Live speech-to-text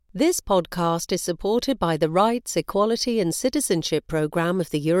This podcast is supported by the Rights, Equality and Citizenship Programme of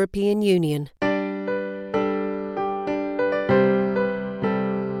the European Union.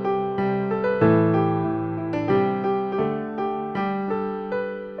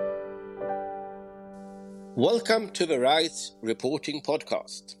 Welcome to the Rights Reporting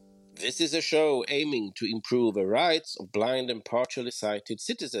Podcast. This is a show aiming to improve the rights of blind and partially sighted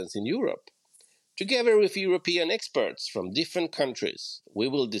citizens in Europe. Together with European experts from different countries, we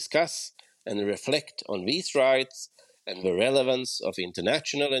will discuss and reflect on these rights and the relevance of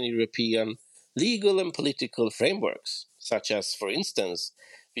international and European legal and political frameworks, such as, for instance,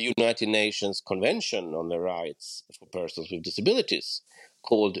 the United Nations Convention on the Rights for Persons with Disabilities,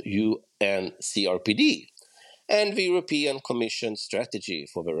 called UNCRPD, and the European Commission Strategy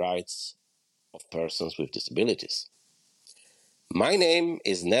for the Rights of Persons with Disabilities. My name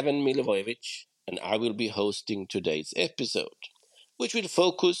is Neven Milivojevic, and I will be hosting today's episode, which will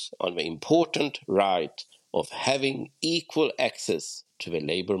focus on the important right of having equal access to the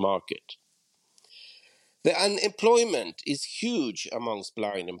labour market. The unemployment is huge amongst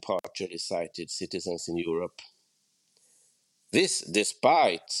blind and partially sighted citizens in Europe. This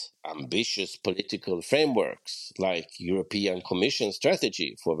despite ambitious political frameworks like European Commission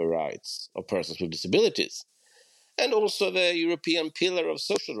Strategy for the Rights of Persons with Disabilities and also the European Pillar of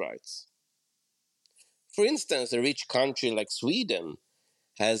Social Rights. For instance, a rich country like Sweden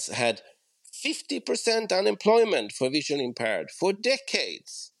has had 50% unemployment for visually impaired for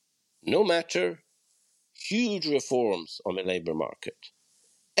decades, no matter huge reforms on the labour market.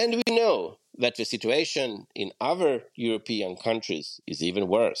 And we know that the situation in other European countries is even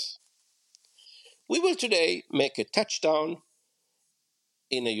worse. We will today make a touchdown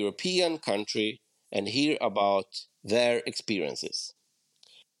in a European country and hear about their experiences.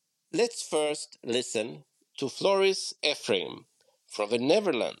 Let's first listen to Floris Ephraim from the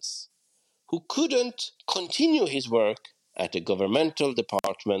Netherlands, who couldn't continue his work at a governmental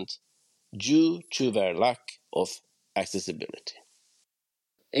department due to their lack of accessibility.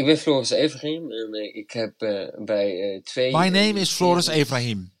 Ik ben Floris Ephraim en ik heb bij twee... My name is Floris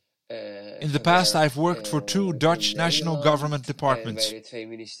Ephraim. In the past, I've worked for two Dutch national government departments.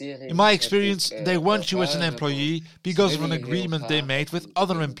 In my experience, they want you as an employee because of an agreement they made with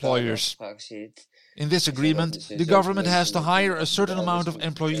other employers. In this agreement, the government has to hire a certain amount of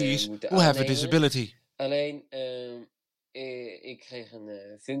employees who have a disability. Ik kreeg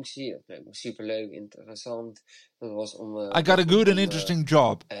een functie, dat leek me superleuk, interessant. Dat was om... I got a good and interesting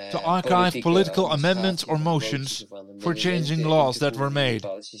job to archive political amendments or motions for changing laws that were made.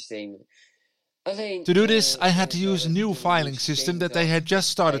 To do this, I had to use a new filing system that they had just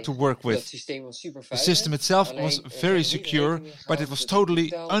started to work with. The system itself was very secure, but it was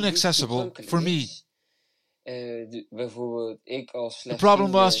totally inaccessible for me. The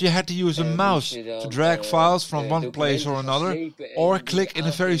problem was you had to use a mouse to drag files from one place or another, or click in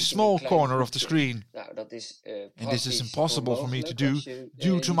a very small corner of the screen. And this is impossible for me to do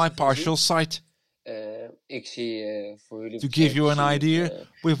due to my partial sight. To give you an idea,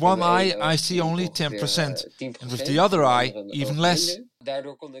 with one eye I see only 10%, and with the other eye even less.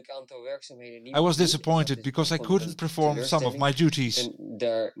 I was disappointed because I couldn't perform some of my duties.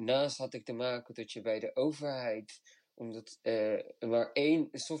 Daarnaast had ik te maken dat je bij de overheid, omdat maar één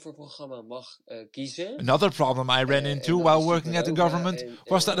softwareprogramma mag kiezen. Another problem I ran into while working at the government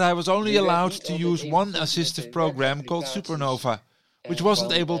was that I was only allowed to use one assistive program called Supernova, which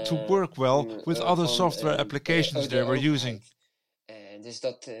wasn't able to work well with other software applications they were using.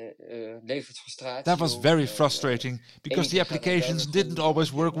 That was very frustrating because the applications didn't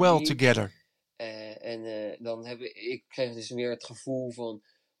always work well together.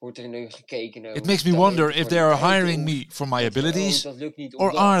 It makes me wonder if they are hiring me for my abilities,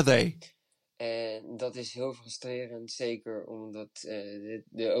 or are they? Dat is heel frustrerend, zeker omdat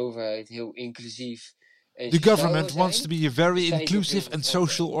de overheid heel inclusief. The government wants to be a very inclusive and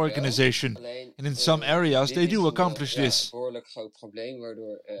social organization, and in some areas they do accomplish this.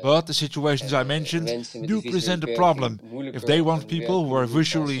 But the situations I mentioned do present a problem if they want people who are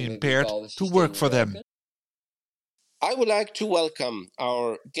visually impaired to work for them. I would like to welcome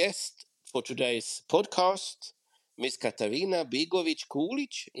our guest for today's podcast, Ms. Katarina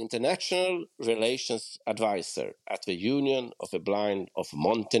Begovic-Kulic, International Relations Advisor at the Union of the Blind of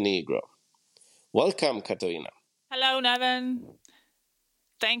Montenegro. Welcome, Katarina. Hello, Neven.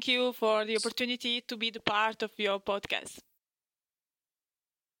 Thank you for the opportunity to be the part of your podcast.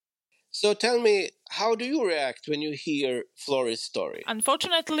 So tell me, how do you react when you hear Floris' story?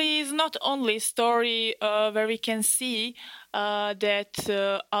 Unfortunately, it's not only a story where we can see that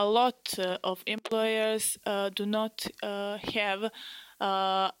a lot of employers do not have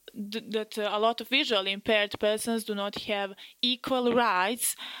that a lot of visually impaired persons do not have equal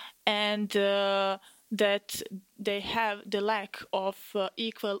rights, and that they have the lack of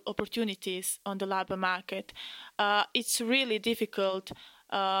equal opportunities on the labor market. It's really difficult,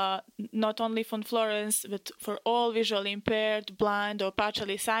 not only for Florence, but for all visually impaired, blind, or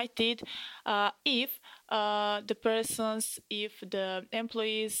partially sighted, if the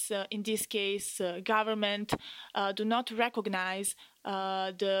employees, in this case government, do not recognize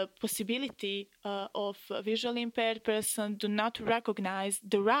the possibility of a visually impaired person, do not recognize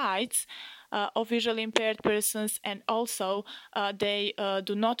the rights of visually impaired persons, and also they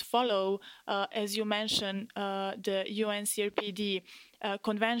do not follow, as you mentioned, the UNCRPD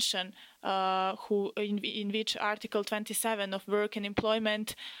convention, in which Article 27 of Work and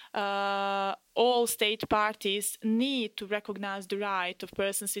Employment, all state parties need to recognize the right of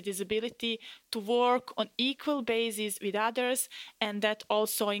persons with disability to work on equal basis with others, and that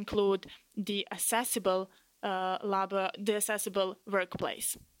also include the accessible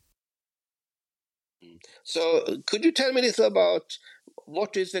workplace. So, could you tell me a little about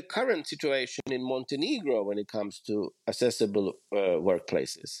what is the current situation in Montenegro when it comes to accessible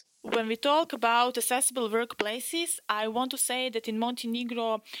workplaces? When we talk about accessible workplaces, I want to say that in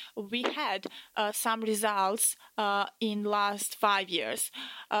Montenegro we had some results in last 5 years.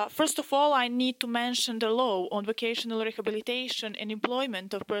 First of all, I need to mention the law on vocational rehabilitation and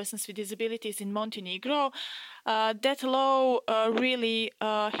employment of persons with disabilities in Montenegro. That law really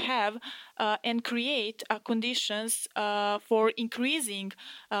have and create conditions for increasing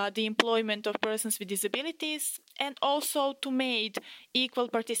the employment of persons with disabilities, and also to make equal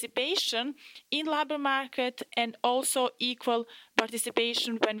participation in labor market, and also equal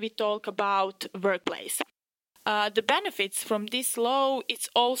participation when we talk about workplace. The benefits from this law is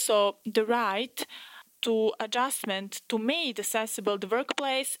also the right to adjustment to make accessible the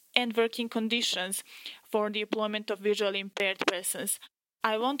workplace and working conditions for the employment of visually impaired persons.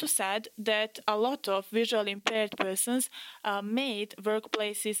 I want to say that a lot of visually impaired persons made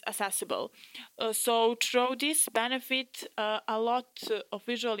workplaces accessible. So through this benefit, a lot of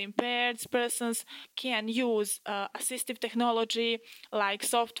visually impaired persons can use assistive technology like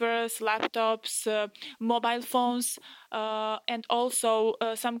softwares, laptops, mobile phones, and also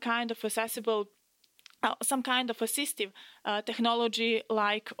some kind of assistive technology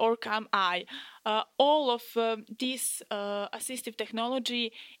like Orcam Eye. All of this assistive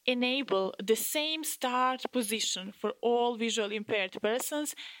technology enable the same start position for all visually impaired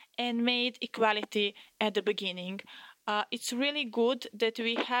persons and made equality at the beginning. It's really good that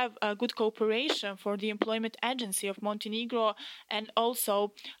we have a good cooperation for the employment agency of Montenegro, and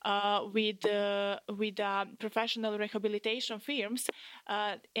also with professional rehabilitation firms,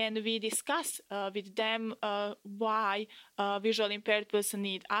 and we discuss with them why visually impaired persons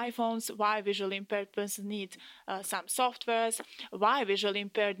need iPhones, why visually impaired persons need some softwares, why visually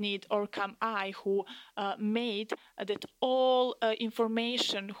impaired need Orcam Eye, who made that all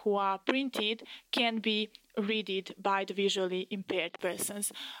information who are printed can be read by the visually impaired persons.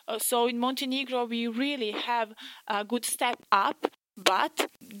 So in Montenegro we really have a good step up,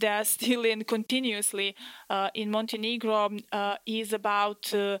 but they're still in continuously in Montenegro is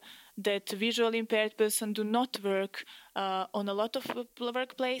about that visually impaired persons do not work on a lot of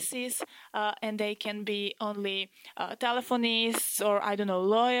workplaces, and they can be only telephonists or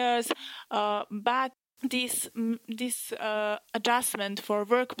lawyers, but this adjustment for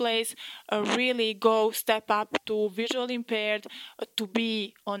workplace really go step up to visually impaired to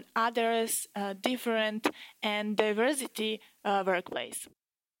be on others, different and diversity workplace.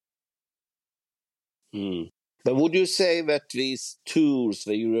 But would you say that these tools,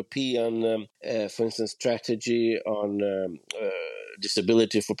 the European, for instance, strategy on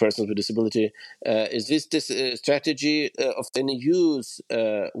disability for persons with disability, is this strategy of any use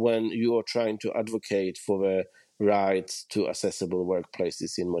when you are trying to advocate for the rights to accessible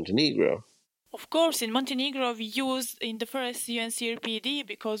workplaces in Montenegro? Of course, in Montenegro we used in the first UNCRPD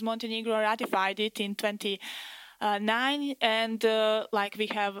because Montenegro ratified it in 2009, and we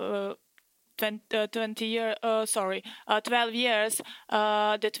have 12 years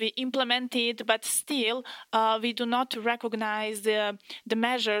that we implemented, but still we do not recognize the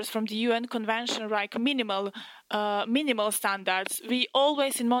measures from the UN Convention like minimal standards. We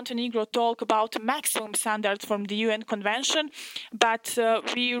always in Montenegro talk about maximum standards from the UN Convention, but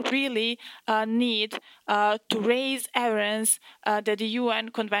we really need to raise awareness that the UN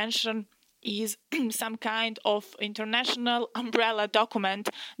Convention is some kind of international umbrella document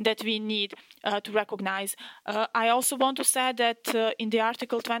that we need to recognize. I also want to say that in the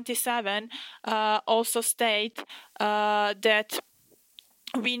Article 27 also state that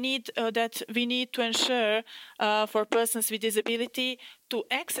we need to ensure for persons with disability to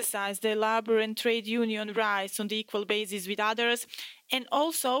exercise their labor and trade union rights on the equal basis with others, and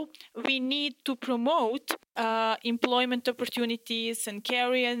also we need to promote employment opportunities and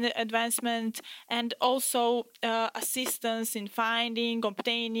career advancement, and also assistance in finding,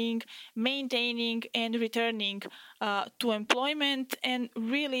 obtaining, maintaining, and returning to employment, and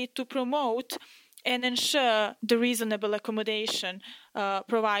really to promote and ensure the reasonable accommodation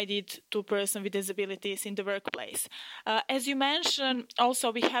provided to persons with disabilities in the workplace. As you mentioned,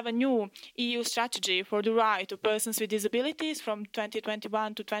 also we have a new EU strategy for the right of persons with disabilities from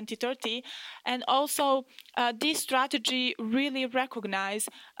 2021 to 2030, and also this strategy really recognizes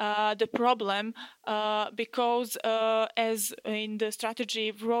the problem because, as in the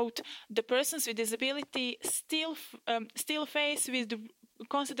strategy wrote, the persons with disability still face with the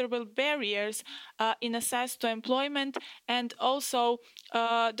considerable barriers in access to employment, and also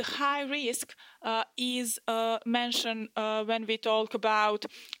the high risk is mentioned when we talk about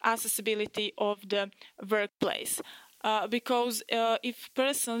accessibility of the workplace. Because if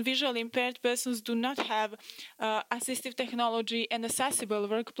visually impaired persons do not have assistive technology and accessible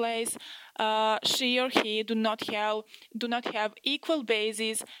workplace, she or he do not have equal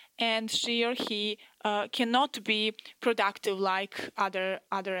basis, and she or he cannot be productive like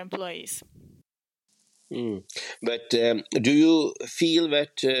other employees. But do you feel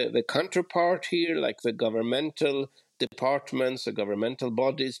that the counterpart here, like the governmental departments or governmental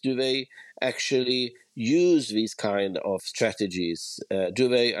bodies, do they actually use these kind of strategies? Do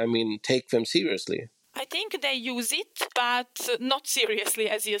they, take them seriously? I think they use it, but not seriously,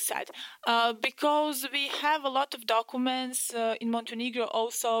 as you said, because we have a lot of documents in Montenegro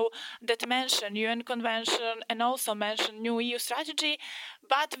also that mention UN Convention and also mention new EU strategy.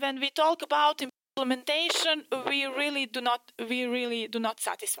 But when we talk about implementation, we really do not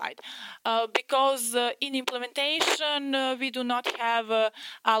satisfied because in implementation we do not have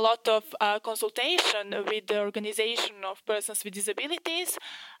a lot of consultation with the organization of persons with disabilities,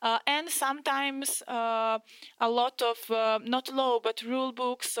 and sometimes a lot of not law but rule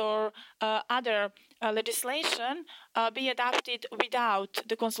books or other legislation be adopted without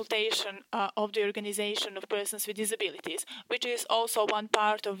the consultation of the Organization of Persons with Disabilities, which is also one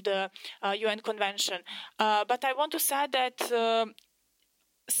part of the UN Convention. But I want to say that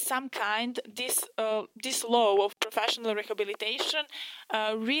this law of professional rehabilitation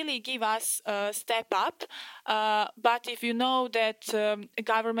really give us a step up. But if you know that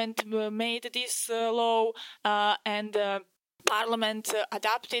government made this law and Parliament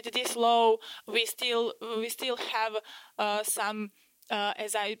adopted this law, we still have some,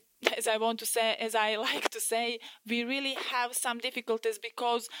 as I like to say, we really have some difficulties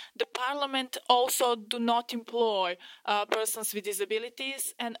because the Parliament also do not employ persons with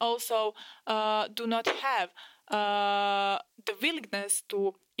disabilities, and also do not have the willingness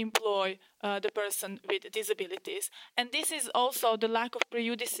to employ the person with disabilities. And this is also the lack of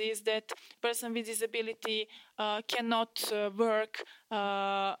prejudices that person with disability cannot work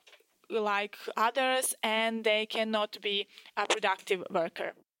like others, and they cannot be a productive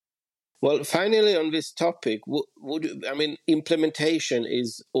worker. Well, finally, on this topic, implementation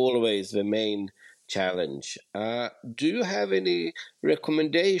is always the main challenge. Do you have any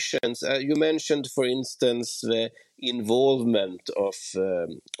recommendations? You mentioned, for instance, the involvement of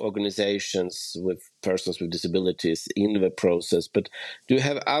organizations with persons with disabilities in the process, but do you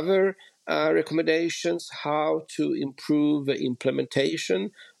have other recommendations how to improve the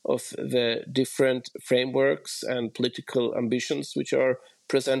implementation of the different frameworks and political ambitions which are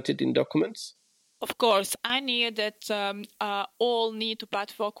presented in documents? Of course, I knew that all need to put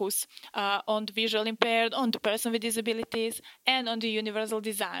focus on the visually impaired, on the person with disabilities, and on the universal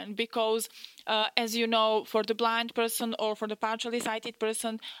design. Because, as you know, for the blind person or for the partially sighted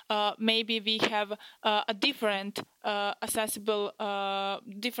person, maybe we have a different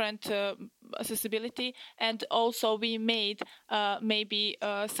accessibility, and also we made maybe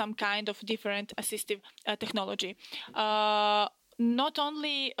some kind of different assistive technology. Not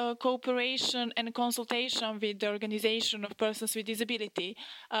only cooperation and consultation with the Organization of Persons with Disability.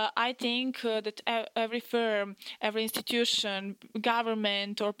 I think that every firm, every institution,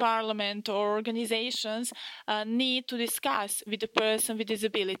 government or parliament or organizations need to discuss with the person with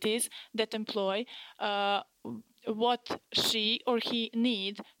disabilities that employ what she or he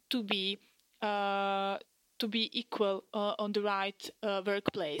need to be equal on the right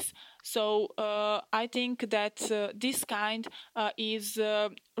workplace. So I think that this kind is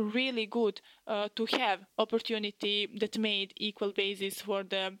really good to have opportunity that made equal basis for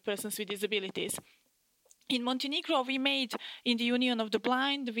the persons with disabilities. In Montenegro, in the Union of the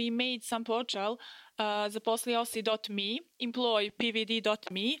Blind, we made some portal, zaposliosi.me,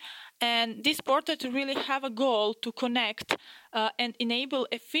 employpvd.me, and this portal to really have a goal to connect and enable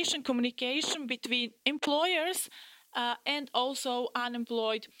efficient communication between employers and also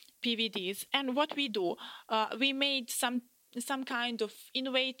unemployed PVDs. And what we do, we made some kind of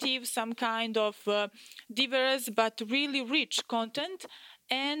innovative, some kind of diverse but really rich content,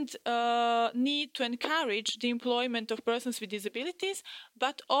 and need to encourage the employment of persons with disabilities,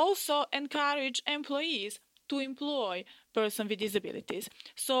 but also encourage employees to employ persons with disabilities.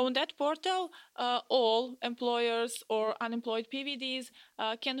 So on that portal, all employers or unemployed PVDs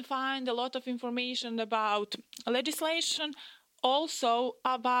can find a lot of information about legislation, also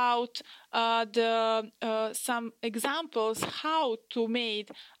about some examples how to make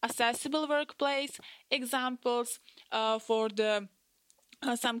accessible workplace, examples for the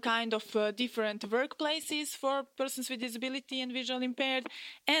some kind of different workplaces for persons with disability and visual impaired.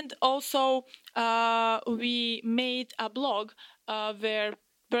 And also we made a blog where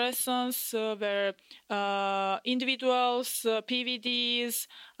persons, where individuals, PVDs,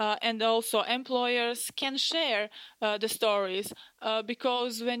 and also employers can share the stories.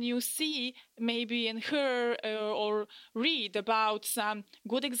 Because when you see maybe and hear or read about some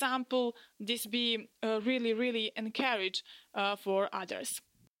good example, this be really, really encouraged for others.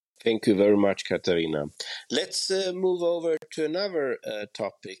 Thank you very much, Katarina. Let's move over to another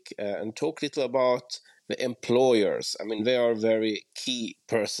topic and talk a little about the employers. I mean, they are very key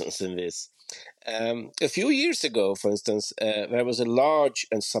persons in this. A few years ago, for instance, there was a large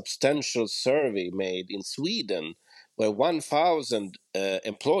and substantial survey made in Sweden where 1,000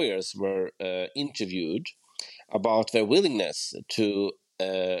 employers were interviewed about their willingness to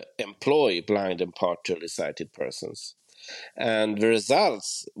employ blind and partially sighted persons. And the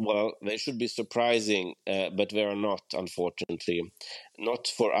results, well, they should be surprising, but they are not, unfortunately. Not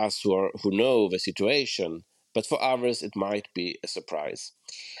for us who know the situation, but for others it might be a surprise.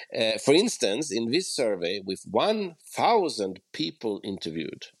 For instance, in this survey, with 1,000 people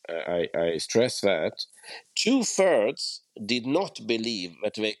interviewed, I stress that, 2/3 did not believe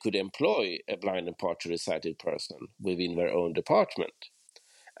that they could employ a blind and partially sighted person within their own department.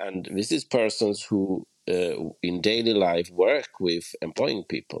 And this is persons who in daily life work with employing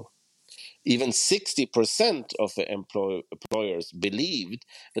people. Even 60% of the employers believed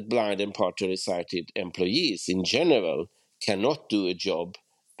that blind and partially sighted employees in general cannot do a job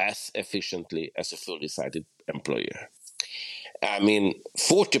as efficiently as a fully sighted employer. I mean,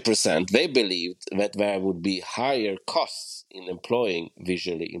 40% they believed that there would be higher costs in employing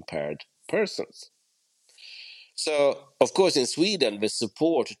visually impaired persons. So, of course, in Sweden, the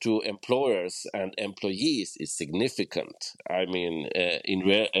support to employers and employees is significant. I mean,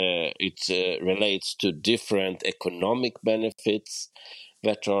 it relates to different economic benefits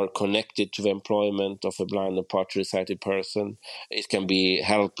that are connected to the employment of a blind and partially sighted person. It can be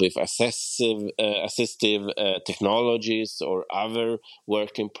help with assistive technologies or other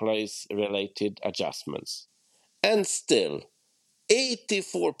working place related adjustments. And still,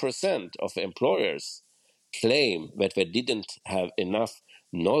 84% of employers claim that they didn't have enough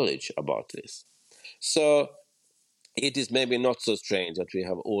knowledge about this. So it is maybe not so strange that we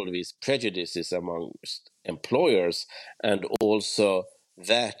have all these prejudices amongst employers, and also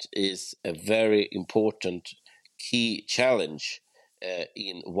that is a very important key challenge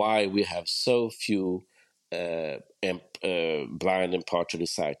in why we have so few blind and partially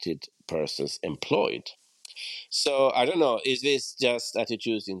sighted persons employed. So I don't know, is this just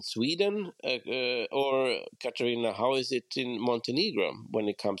attitudes in Sweden or, Katarina, how is it in Montenegro when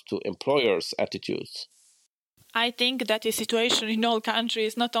it comes to employers' attitudes? I think that is situation in all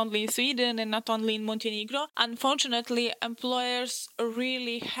countries, not only in Sweden and not only in Montenegro. Unfortunately, employers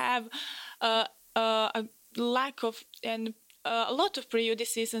really have a lack of and a lot of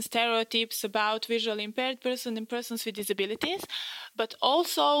prejudices and stereotypes about visually impaired persons and persons with disabilities, but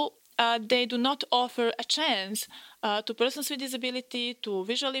also they do not offer a chance to persons with disability, to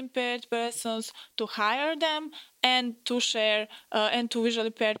visually impaired persons, to hire them and to share, and to visually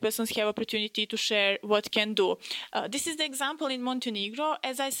impaired persons have opportunity to share what can do. This is the example in Montenegro.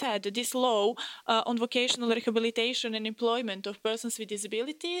 As I said, this law on vocational rehabilitation and employment of persons with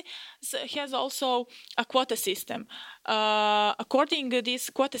disability has also a quota system. According to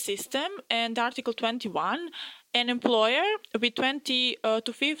this quota system and Article 21, an employer with 20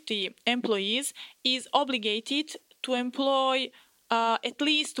 to 50 employees is obligated to employ at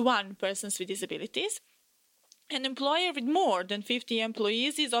least one person with disabilities. An employer with more than 50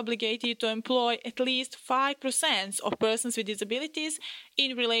 employees is obligated to employ at least 5% of persons with disabilities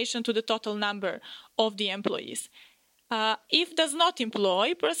in relation to the total number of the employees. If does not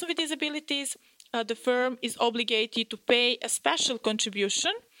employ persons with disabilities, the firm is obligated to pay a special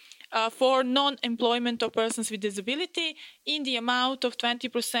contribution for non-employment of persons with disability in the amount of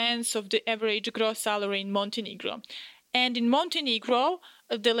 20% of the average gross salary in Montenegro. And in Montenegro,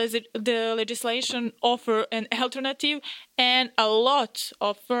 the legislation offers an alternative, and a lot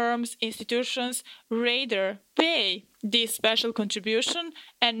of firms, institutions rather pay this special contribution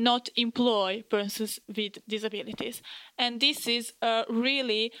and not employ persons with disabilities. And this is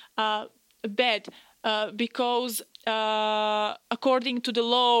really bad because according to the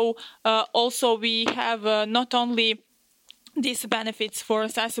law, also we have not only these benefits for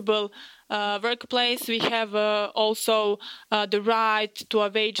accessible workplace. We have also the right to a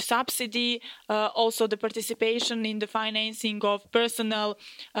wage subsidy, also the participation in the financing of personal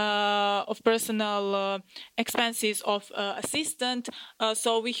expenses of assistant.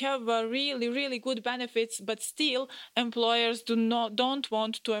 So we have really, really good benefits, but still employers don't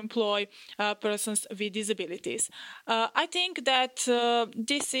want to employ persons with disabilities. I think that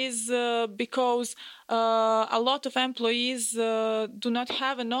this is because a lot of employees do not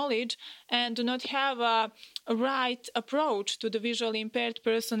have a knowledge and do not have a right approach to the visually impaired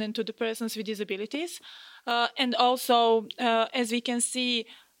person and to the persons with disabilities. And also, as we can see,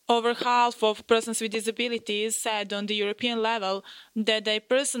 over half of persons with disabilities said on the European level that they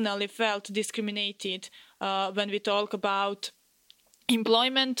personally felt discriminated when we talk about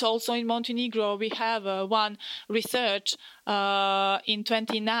employment. Also in Montenegro, we have one research in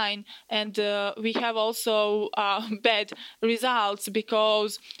 29, and we have also bad results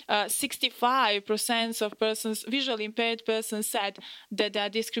because 65% of persons, visually impaired persons, said that they are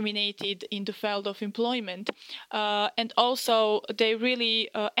discriminated in the field of employment. And also they really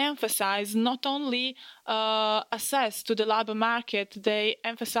emphasize not only access to the labor market, they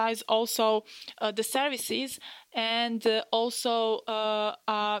emphasize also the services, and also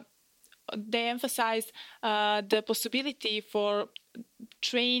they emphasize the possibility for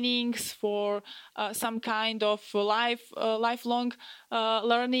trainings, for some kind of lifelong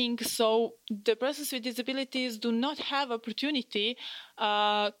learning. So the persons with disabilities do not have opportunity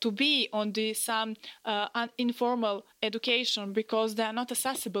to be on some informal education because they are not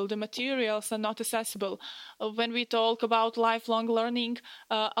accessible. The materials are not accessible. When we talk about lifelong learning,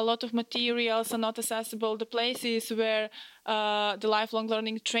 a lot of materials are not accessible. The places where the lifelong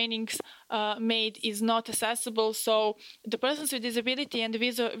learning trainings made is not accessible. So the persons with disability and the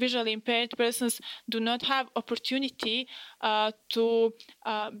visually impaired persons do not have opportunity to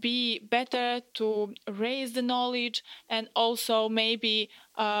be better, to raise the knowledge, and also maybe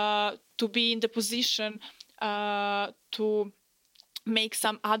to be in the position to make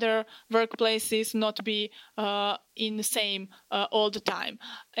some other workplaces not be in the same all the time.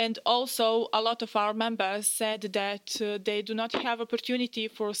 And also a lot of our members said that they do not have opportunity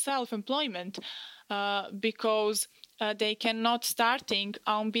for self-employment because they cannot starting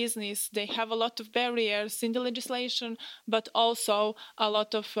own business. They have a lot of barriers in the legislation, but also a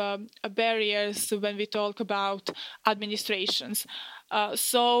lot of barriers when we talk about administrations.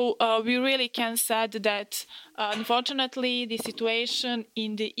 So we really can say that unfortunately the situation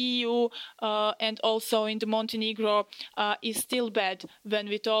in the EU and also in the Montenegro is still bad when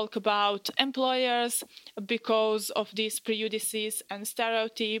we talk about employers because of these prejudices and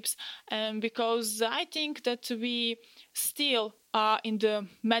stereotypes, and because I think that we still in the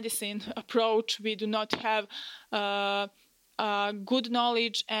medicine approach we do not have good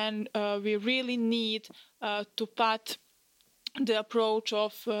knowledge, and we really need to put the approach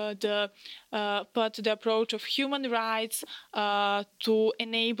of human rights to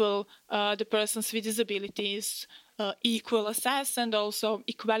enable the persons with disabilities equal access and also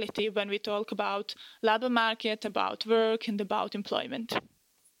equality when we talk about labor market, about work, and about employment.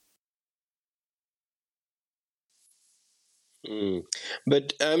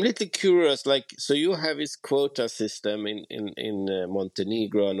 But I'm a little curious, so you have this quota system in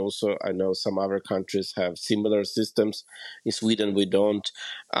Montenegro, and also I know some other countries have similar systems. In Sweden, we don't.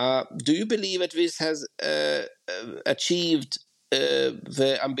 Do you believe that this has achieved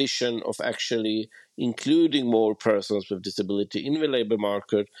the ambition of actually including more persons with disability in the labor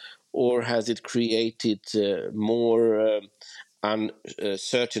market, or has it created more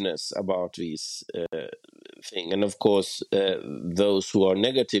uncertainty about these thing? And of course, those who are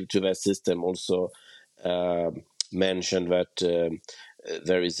negative to that system also mentioned that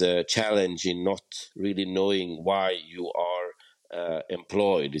there is a challenge in not really knowing why you are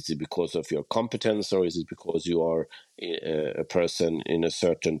employed? Is it because of your competence, or is it because you are a person in a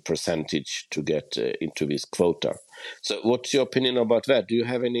certain percentage to get into this quota? So what's your opinion about that? Do you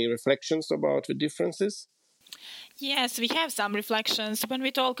have any reflections about the differences? Yes, we have some reflections. When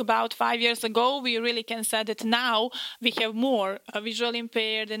we talk about 5 years ago, we really can say that now we have more visually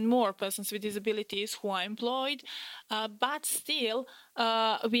impaired and more persons with disabilities who are employed, but still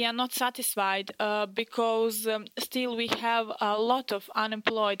we are not satisfied because still we have a lot of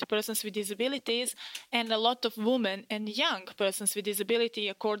unemployed persons with disabilities and a lot of women and young persons with disability,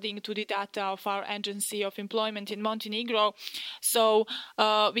 according to the data of our Agency of Employment in Montenegro. So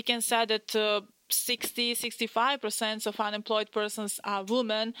we can say that 65% of unemployed persons are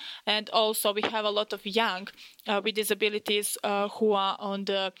women, and also we have a lot of young with disabilities who are on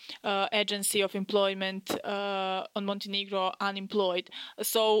the Agency of Employment on Montenegro unemployed.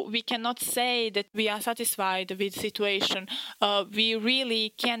 So we cannot say that we are satisfied with the situation. We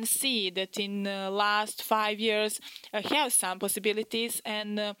really can see that in the last 5 years have some possibilities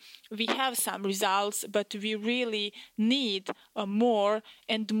and we have some results, but we really need more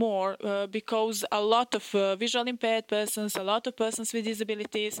and more because a lot of visually impaired persons, a lot of persons with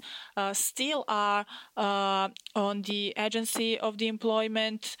disabilities still are on the Agency of the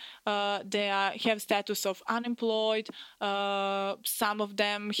Employment. They have status of unemployed. Some of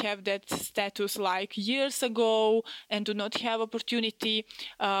them have that status like years ago and do not have opportunity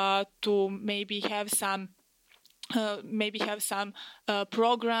to maybe have some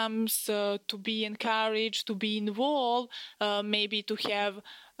programs to be encouraged, to be involved, maybe to have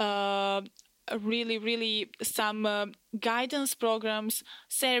really some guidance programs,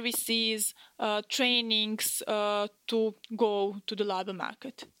 services, trainings to go to the labor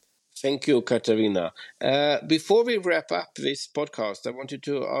market. Thank you, Katarina. Before we wrap up this podcast, I wanted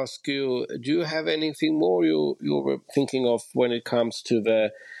to ask you, do you have anything more you were thinking of when it comes to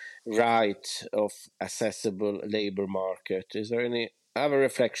the right of accessible labor market? Is there any other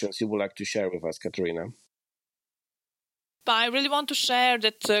reflections you would like to share with us, Katarina? I really want to share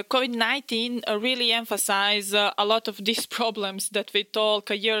that COVID-19 really emphasized a lot of these problems that we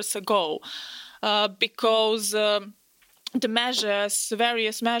talked years ago because the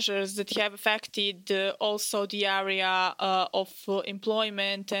various measures that have affected also the area of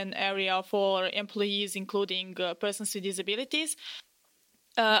employment and area for employees, including persons with disabilities.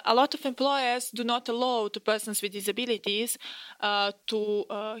 A lot of employers do not allow to persons with disabilities to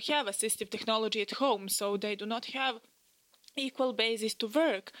have assistive technology at home, so they do not have equal basis to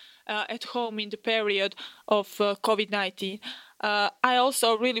work at home in the period of COVID-19. I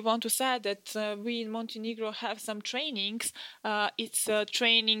also really want to say that we in Montenegro have some trainings. It's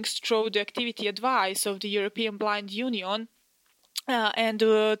trainings through the activity advice of the European Blind Union. And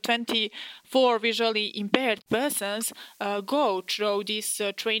 24 visually impaired persons go through this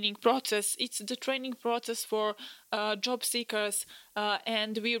training process. It's the training process for job seekers,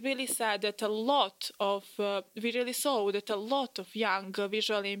 and we really saw that a lot of young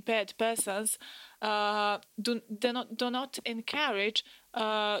visually impaired persons do not encourage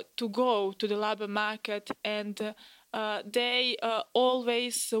to go to the labor market, and they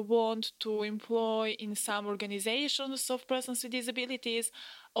always want to employ in some organizations of persons with disabilities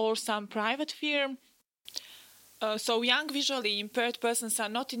or some private firm. So young visually impaired persons are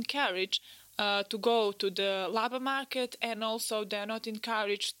not encouraged to go to the labor market, and also they are not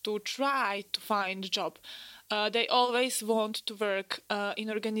encouraged to try to find a job. They always want to work in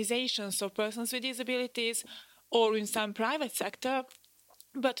organizations of persons with disabilities or in some private sector,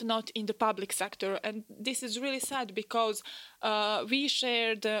 but not in the public sector. And this is really sad because we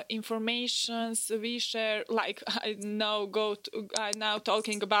share the informations, we share, like I'm now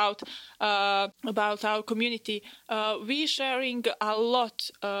talking about our community. We sharing a lot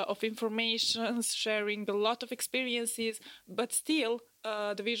of information, sharing a lot of experiences, but still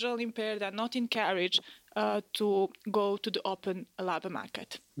the visually impaired are not encouraged to go to the open labor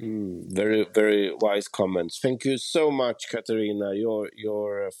market. Very, very wise comments. Thank you so much, Katarina.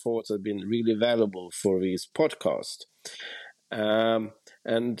 Your thoughts have been really valuable for this podcast.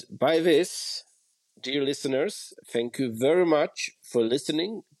 And by this, dear listeners, thank you very much for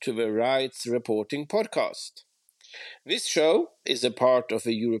listening to the Rights Reporting Podcast. This show is a part of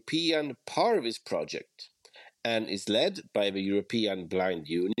a European Parvis project and is led by the European Blind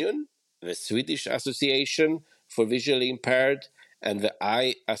Union, the Swedish Association for Visually Impaired, and the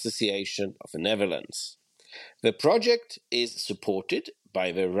Eye Association of the Netherlands. The project is supported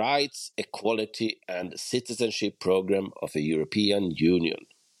by the Rights, Equality and Citizenship Program of the European Union.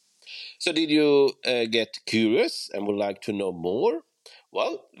 So did you get curious and would like to know more?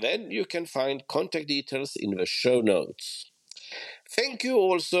 Well, then you can find contact details in the show notes. Thank you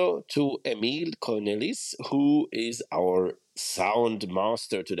also to Emil Cornelis, who is our sound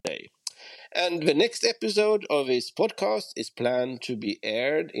master today. And the next episode of his podcast is planned to be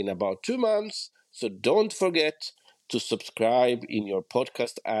aired in about 2 months, so don't forget to subscribe in your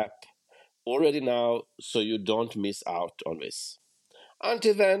podcast app already now so you don't miss out on this.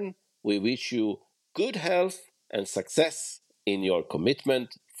 Until then, we wish you good health and success in your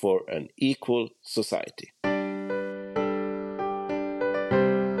commitment for an equal society.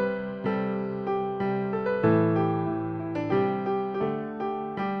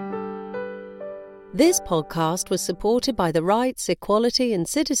 This podcast was supported by the Rights, Equality and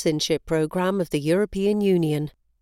Citizenship Programme of the European Union.